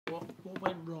What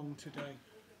went wrong today?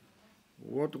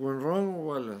 What went wrong?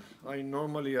 Well, I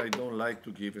don't like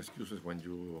to give excuses when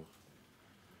you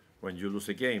lose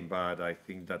a game, but I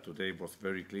think that today was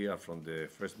very clear from the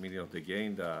first minute of the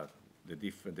game that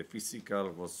the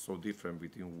physical was so different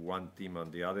between one team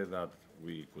and the other that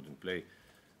we couldn't play.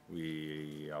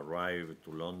 We arrived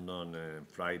to London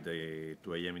Friday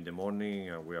 2 a.m. in the morning,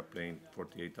 and we are playing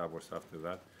 48 hours after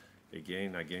that,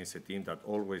 again against a team that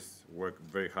always worked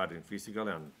very hard in physical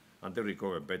and they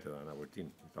recover better than our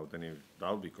team, without any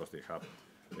doubt, because they have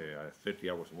 30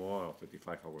 hours more or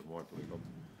 35 hours more to recover.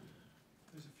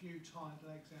 There's a few tired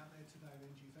legs out there today,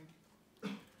 then, do you think?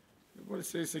 Well,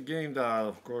 it's a game that,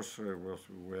 of course,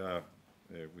 we are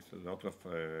with a lot of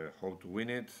hope to win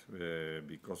it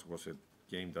because it was a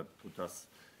game that put us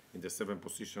in the seventh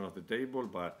position of the table.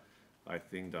 But I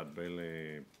think that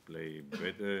Burnley play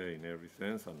better in every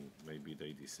sense, and maybe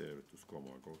they deserve to score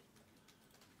more goals.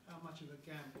 How much of a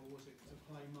gamble was it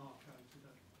to play Marco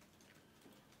today?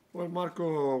 Well,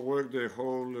 Marco worked the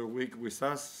whole week with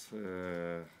us.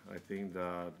 I think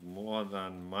that more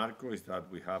than Marco is that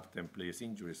we have 10 players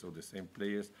injured, so the same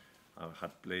players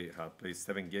had played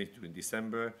 7 games during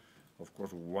December. Of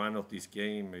course, one of these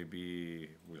games maybe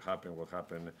will happen what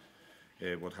happened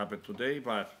today,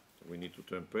 but we need to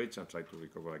turn page and try to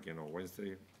recover again on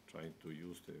Wednesday, trying to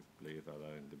use the players that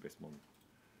are in the best moment.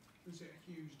 Was it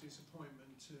a huge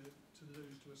disappointment to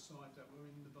lose to a side that were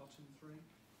in the bottom three?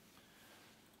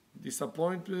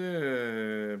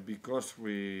 Disappointed because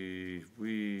we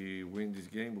win this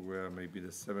game. We were maybe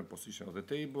the seventh position of the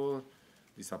table.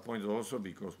 Disappointed also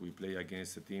because we play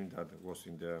against a team that was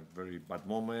in the very bad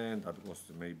moment. That was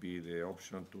maybe the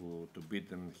option to beat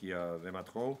them here, them at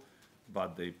home.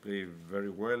 But they played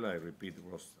very well. I repeat,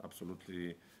 it was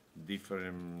absolutely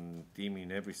different team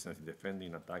in every sense,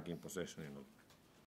 defending, attacking, possession, and all.